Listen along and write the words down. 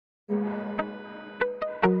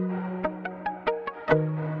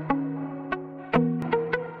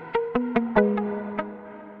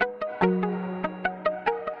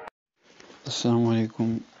السلام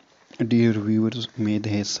علیکم dear viewers, امید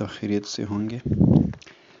ہے سب خیریت سے ہوں گے۔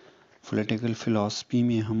 پولیٹیکل فلاسفی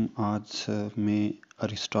میں ہم آج میں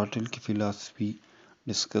ارسطاٹل کی فلاسفی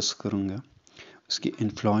ڈسکس کروں گا، اس کے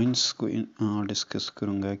انفلوئنس کو ڈسکس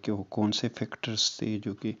کروں گا کہ وہ کون سے فیکٹرز تھے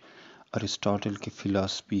جو کہ ارسطاٹل کی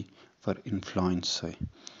فلاسفی پر انفلوئنس ہے۔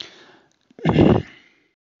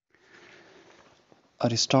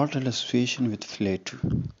 ارسطاٹل ایسوسیشن وتھ پلیٹو۔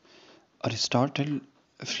 ارسطاٹل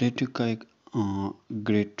پلیٹو کا ایک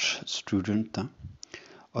گریٹ اسٹوڈنٹ تھا،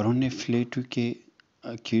 اور انہوں نے پلیٹو کے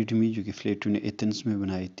اکیڈمی جو کہ پلیٹو نے ایتھنز میں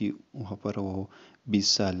بنائی تھی، وہاں پر وہ 20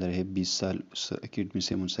 سال رہے، 20 سال اس اکیڈمی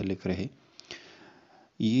سے منسلک رہے۔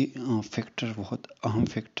 یہ فیکٹر بہت اہم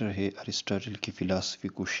فیکٹر ہے ارسطاٹل کی فلاسفی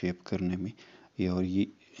کو شیپ کرنے میں، اور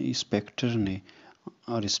اس فیکٹر نے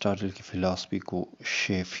ارسطاٹل کی فلاسفی کو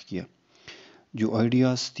شیپ کیا۔ جو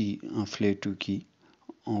آئیڈیاز تھی پلیٹو کی،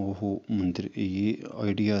 وہ یہ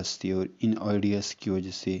آئیڈیاز تھی، اور ان آئیڈیاز کی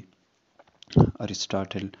وجہ سے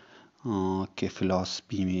ارسطاٹل کے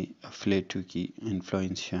فلاسفی میں پلیٹو کی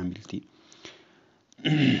انفلوئنس شامل تھی۔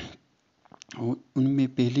 ان میں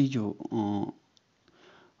پہلی جو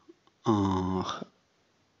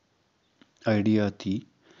آئیڈیا تھی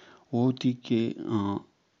وہ تھی کہ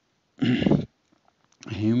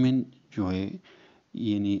ہیومن جو ہے،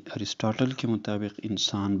 یعنی ارسطاٹل کے مطابق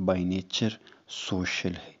انسان بائی نیچر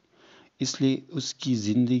سوشل ہے، اس لیے اس کی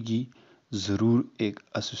زندگی ضرور ایک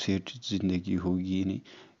ایسوسیٹڈ زندگی ہوگی، یعنی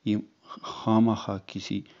یہ خواہ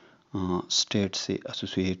کسی اسٹیٹ سے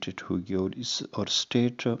ایسوسیٹڈ ہوگی، اور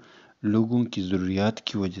اسٹیٹ لوگوں کی ضروریات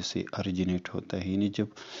کی وجہ سے اوریجنیٹ ہوتا ہے، یعنی جب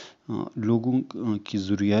لوگوں کی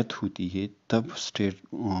ضروریات ہوتی ہے تب اسٹیٹ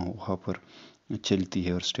وہاں پر چلتی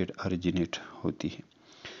ہے اور اسٹیٹ اوریجنیٹ ہوتی ہے۔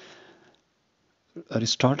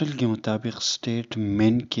 ارسطاٹل کے مطابق اسٹیٹ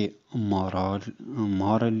مین کے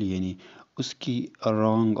مورل یعنی اس کی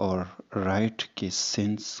رانگ اور رائٹ کے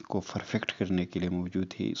سینس کو پرفیکٹ کرنے کے لیے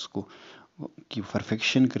موجود ہے، اس کو کی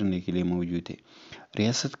پرفیکشن کرنے کے لیے موجود ہے۔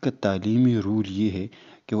 ریاست کا تعلیمی رول یہ ہے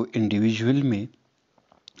کہ وہ انڈیویجول میں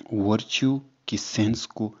ورچیو کی سینس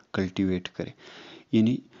کو کلٹیویٹ کرے،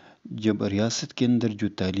 یعنی جب ریاست کے اندر جو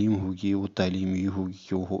تعلیم ہوگی وہ تعلیم یہ ہوگی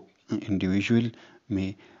کہ وہ انڈیویجول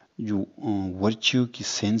میں جو ورچیو کی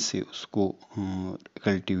سینس ہے اس کو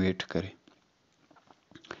کلٹیویٹ کرے۔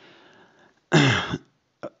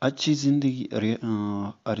 اچھی زندگی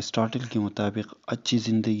ارسطاٹل کے مطابق اچھی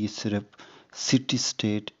زندگی صرف سٹی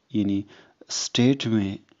اسٹیٹ یعنی اسٹیٹ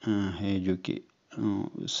میں ہے، جو کہ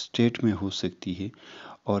اسٹیٹ میں ہو سکتی ہے،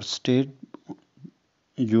 اور اسٹیٹ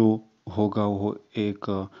جو ہوگا وہ ایک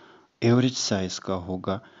ایوریج سائز کا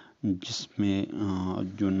ہوگا، جس میں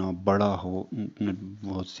جو نہ بڑا ہو، نہ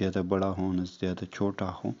بہت زیادہ بڑا ہو، نہ زیادہ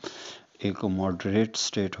چھوٹا ہو، ایک ماڈریٹ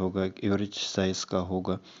اسٹیٹ ہوگا، ایک ایوریج سائز کا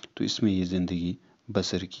ہوگا، تو اس میں یہ زندگی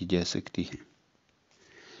بسر کی جا سکتی ہے۔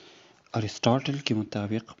 ارسطاٹل کے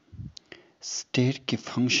مطابق اسٹیٹ کے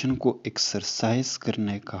فنکشن کو ایکسرسائز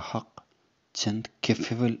کرنے کا حق چند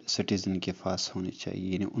کیپیبل سٹیزن کے پاس ہونے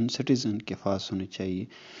چاہیے، یعنی ان سٹیزن کے پاس ہونے چاہیے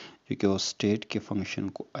جو کہ وہ اسٹیٹ کے فنکشن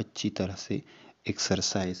کو اچھی طرح سے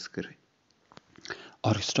ایکسرسائز کرے۔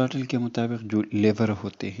 ارسطاٹل کے مطابق جو لیبر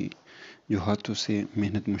ہوتے ہیں، جو ہاتھوں سے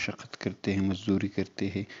محنت مشقت کرتے ہیں، مزدوری کرتے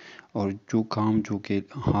ہیں، اور جو کام جو کہ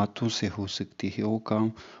ہاتھوں سے ہو سکتی ہے وہ کام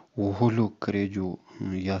وہ لوگ کرے جو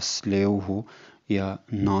یا سلیو ہو یا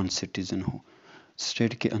نان سٹیزن ہو۔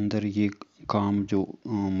 اسٹیٹ کے اندر یہ کام جو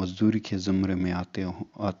مزدوری کے زمرے میں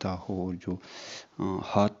آتا ہو، جو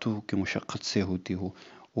ہاتھوں کے مشقت سے ہوتی ہو،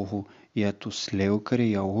 وہ یا تو سلیو کرے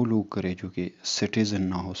یا وہ لوگ کرے جو کہ سٹیزن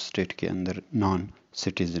نہ ہو، اسٹیٹ کے اندر نان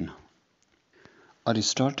سٹیزن ہو۔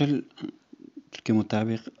 ارسطاٹل کے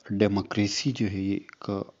مطابق ڈیموکریسی جو ہے یہ ایک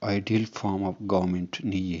آئیڈیل فارم آف گورنمنٹ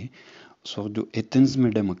نہیں ہے۔ اس وقت جو ایتھنز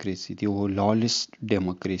میں ڈیموکریسی تھی وہ لالیس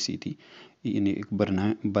ڈیموکریسی تھی، یعنی ایک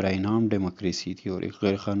برائے نام ڈیموکریسی تھی اور ایک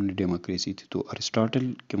غیر قانونی ڈیموکریسی تھی۔ تو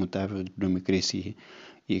ارسطاٹل کے مطابق ڈیموکریسی ہے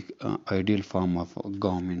یہ ایک آئیڈیل فارم آف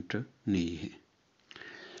گورنمنٹ نہیں ہے۔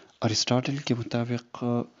 ارسطاٹل کے مطابق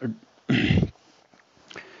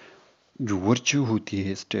جو ورچو ہوتی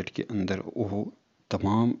ہے اسٹیٹ کے اندر وہ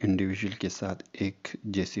تمام انڈیویجول کے ساتھ ایک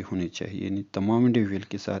جیسی ہونی چاہیے، یعنی تمام انڈیویجول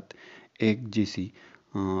کے ساتھ ایک جیسی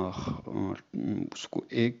اس کو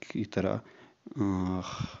ایک ہی طرح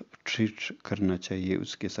ٹریٹ کرنا چاہیے،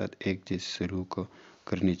 اس کے ساتھ ایک جیسی سلوک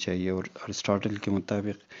کرنی چاہیے۔ اور ارسطاٹل کے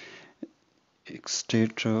مطابق ایک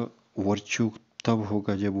اسٹیٹ ورچو تب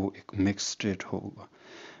ہوگا جب وہ ایک مکس اسٹیٹ ہوگا۔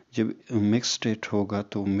 جب مکس اسٹیٹ ہوگا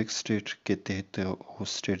تو مکس اسٹیٹ کے تحت وہ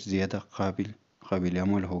اسٹیٹ زیادہ قابل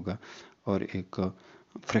عمل ہوگا اور ایک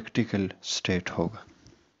پریکٹیکل اسٹیٹ ہوگا.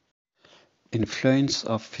 Influence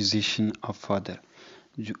of physician of father,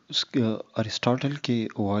 جو اس کے ارسطاٹل کے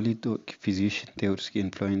والد فزیشین تھے اور اس کی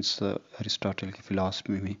انفلوئنس ارسطاٹل کی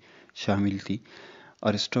فلاسفی میں شامل تھی.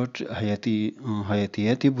 ارسطاٹل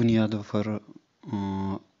حیاتیاتی بنیادوں پر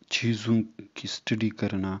چیزوں کی اسٹڈی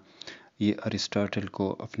کرنا، یہ ارسطاٹل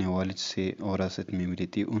کو اپنے والد سے وراثت میں ملی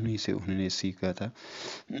تھی، انہوں نے سیکھا تھا.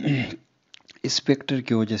 اس فیکٹر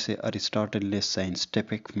کی وجہ سے ارسطاٹل نے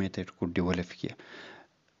سائنسٹیفک میتھڈ کو ڈیولپ کیا.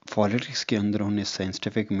 پالیٹکس کے اندر انہوں نے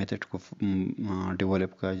سائنسٹیفک میتھڈ کو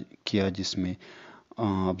ڈیولپ کیا، جس میں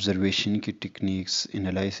آبزرویشن کی ٹیکنیکس،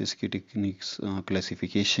 انالائسس کی ٹیکنیکس،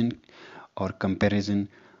 کلاسیفیکیشن اور کمپیریزن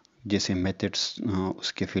جیسے میتھڈس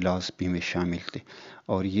اس کے فلاسفی میں شامل تھے.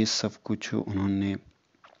 اور یہ سب کچھ انہوں نے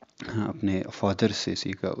اپنے فادر سے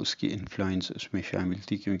سیکھا. اس کی انفلوئنس اس میں شامل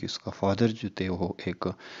تھی کیونکہ اس کا فادر جو تھے وہ ایک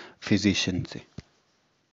فزیشین تھے.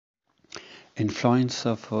 Influence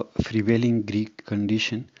of prevailing Greek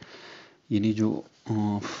condition, یعنی جو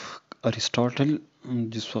ارسطاٹل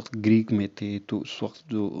جس وقت گریک میں تھے تو اس وقت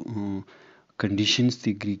جو کنڈیشنز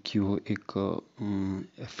تھی گریک کی وہ ایک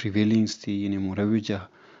پریویلنگس تھی، یعنی مروجہ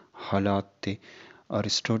حالات تھے.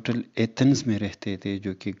 ارسطاٹل ایتھنز میں رہتے تھے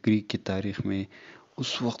جو کہ گریک کی تاریخ میں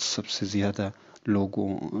اس وقت سب سے زیادہ لوگوں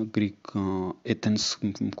گریک ایتھنز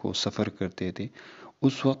کو سفر کرتے تھے.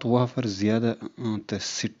 اس وقت وہاں پر زیادہ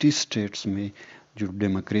سٹی اسٹیٹس میں جو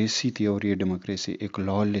ڈیموکریسی تھی، اور یہ ڈیموکریسی ایک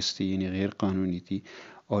لا لیس تھی، یعنی غیر قانونی تھی،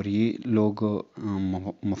 اور یہ لوگ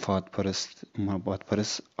مفاد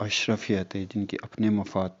پرست اشرافیہ تھے جن کے اپنے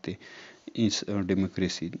مفاد تھے اس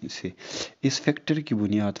ڈیموکریسی سے. اس فیکٹر کی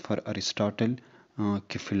بنیاد پر ارسطاٹل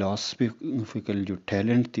کے فلاسفیکل جو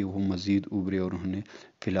ٹیلنٹ تھی وہ مزید ابھرے اور انہوں نے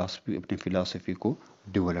اپنے فلاسفی کو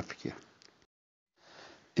ڈیولپ کیا.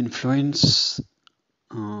 انفلوئنس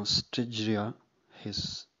اسٹیجریا ہز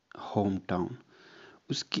ہوم ٹاؤن،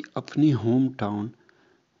 اس کی اپنی ہوم ٹاؤن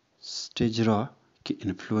اسٹیجرا کی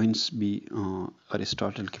انفلوئنس بھی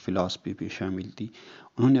ارسطاٹل کی فلاسفی پہ شامل تھی.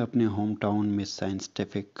 انہوں نے اپنے ہوم ٹاؤن میں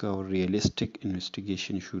سائنسٹیفک اور ریئلسٹک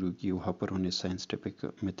انویسٹیگیشن شروع کی. وہاں پر انہوں نے سائنسٹیفک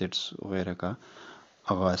میتھڈس وغیرہ کا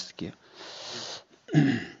آغاز کیا.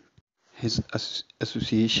 His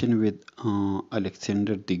association with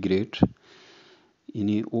Alexander the great,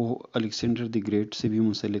 یعنی وہ الیگزینڈر دی گریٹ سے بھی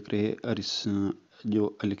منسلک رہے. جو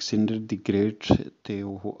الیگزینڈر دی گریٹ تھے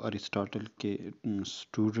وہ ارسطاٹل کے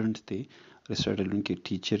اسٹوڈنٹ تھے، ارسطاٹل ان کے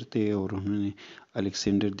ٹیچر تھے، اور انہوں نے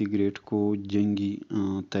الیگزینڈر دی گریٹ کو جنگی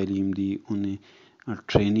تعلیم دی، انہیں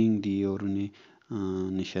ٹریننگ دی اور انہیں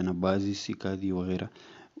نشانہ بازی سکھا دی وغیرہ.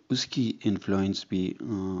 اس کی انفلوئنس بھی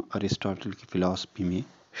ارسطاٹل کی فلاسفی میں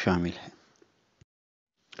شامل ہے.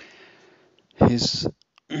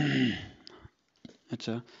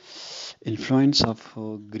 Influence of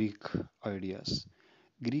Greek ideas,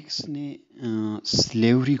 Greeks نے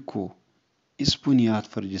سلیوری کو اس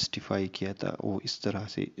بنیاد پر جسٹیفائی کیا تھا، وہ اس طرح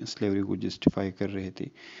سے سلیوری کو جسٹیفائی کر رہے تھے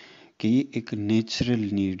کہ یہ ایک نیچرل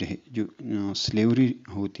نیڈ ہے. جو سلیوری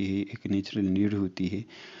ہوتی ہے ایک نیچرل نیڈ ہوتی ہے.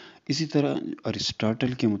 اسی طرح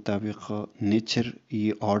ارسطاٹل کے مطابق نیچر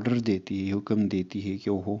یہ آرڈر دیتی ہے، حکم دیتی ہے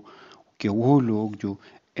کہ وہ لوگ جو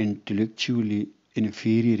انٹلیکچولی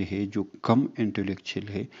انفیریئر ہے، جو کم انٹلیکچوئل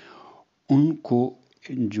ہے، ان کو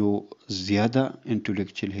جو زیادہ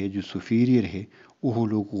انٹلیکچوئل ہے، جو سپیریئر ہے، وہ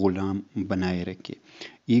لوگ غلام بنائے رکھے.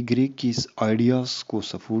 یہ گریک کی اس آئیڈیاز کو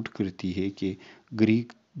سپورٹ کرتی ہے کہ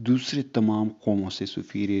گریک دوسرے تمام قوموں سے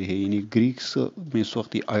سپیریئر ہے. یعنی گریکس میں اس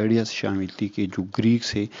وقت یہ آئیڈیاز شامل تھی کہ جو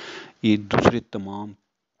گریکس ہے یہ دوسرے تمام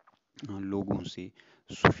لوگوں سے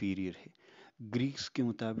سپیریئر ہے. گریکس کے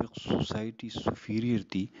مطابق سوسائٹی سپیریئر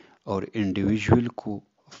تھی اور انڈیویجول کو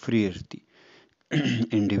فریئر تھی.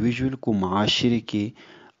 انڈیویجول کو معاشرے کے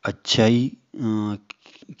اچھائی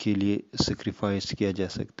کے لیے سیکریفائس کیا جا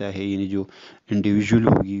سکتا ہے. یعنی جو انڈیویجول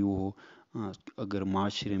ہوگی وہ اگر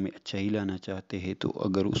معاشرے میں اچھائی لانا چاہتے ہیں تو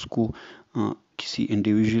اگر اس کو کسی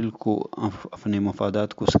انڈیویجول کو اپنے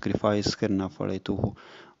مفادات کو سیکریفائس کرنا پڑے تو وہ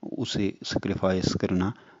اسے سیکریفائس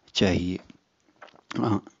کرنا چاہیے.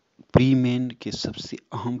 پری مین کے سب سے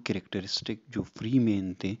اہم کریکٹرسٹک جو فری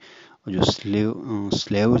مین تھے، جو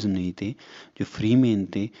سلیوز نہیں تھے، جو فری مین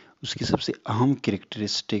تھے، اس کی سب سے اہم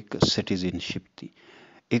کریکٹرسٹک سٹیزن شپ تھی.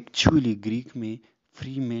 ایکچولی گریک میں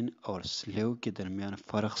فری مین اور سلیو کے درمیان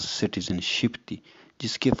فرق سٹیزن شپ تھی.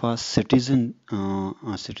 جس کے پاس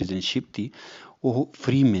سٹیزن شپ تھی وہ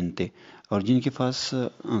فری مین تھے، اور جن کے پاس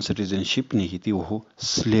سٹیزن شپ نہیں تھی وہ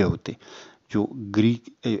سلیو تھے. جو گریک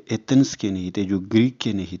ایتھنس کے نہیں تھے، جو گریک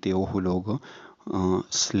کے نہیں تھے، وہ لوگ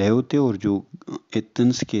سلیو تھے، اور جو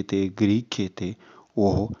ایتھنس کے تھے، گریک کے تھے،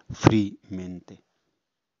 وہ فری مین تھے.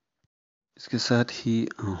 اس کے ساتھ ہی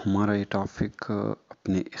ہمارا یہ ٹاپک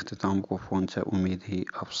اپنے اختتام کو پہنچا. امید ہی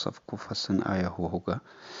آپ سب کو پسند آیا ہوگا.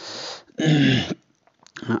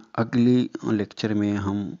 اگلی لیکچر میں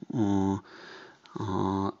ہم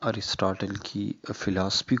ارسطاٹل کی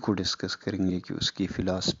فلاسفی کو ڈسکس کریں گے کہ اس کی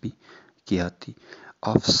فلاسفی کیا تھی.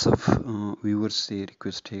 آپ سب ویورز سے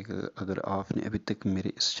ریکویسٹ ہے کہ اگر آپ نے ابھی تک میرے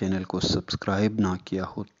اس چینل کو سبسکرائب نہ کیا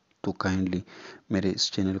ہو تو کائنڈلی میرے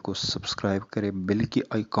اس چینل کو سبسکرائب کرے، بیل کے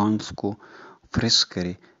آئیکانس کو پریس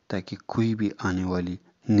کرے تاکہ کوئی بھی آنے والی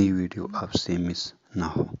نئی ویڈیو آپ سے مس نہ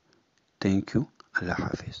ہو. Thank you. اللہ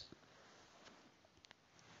حافظ.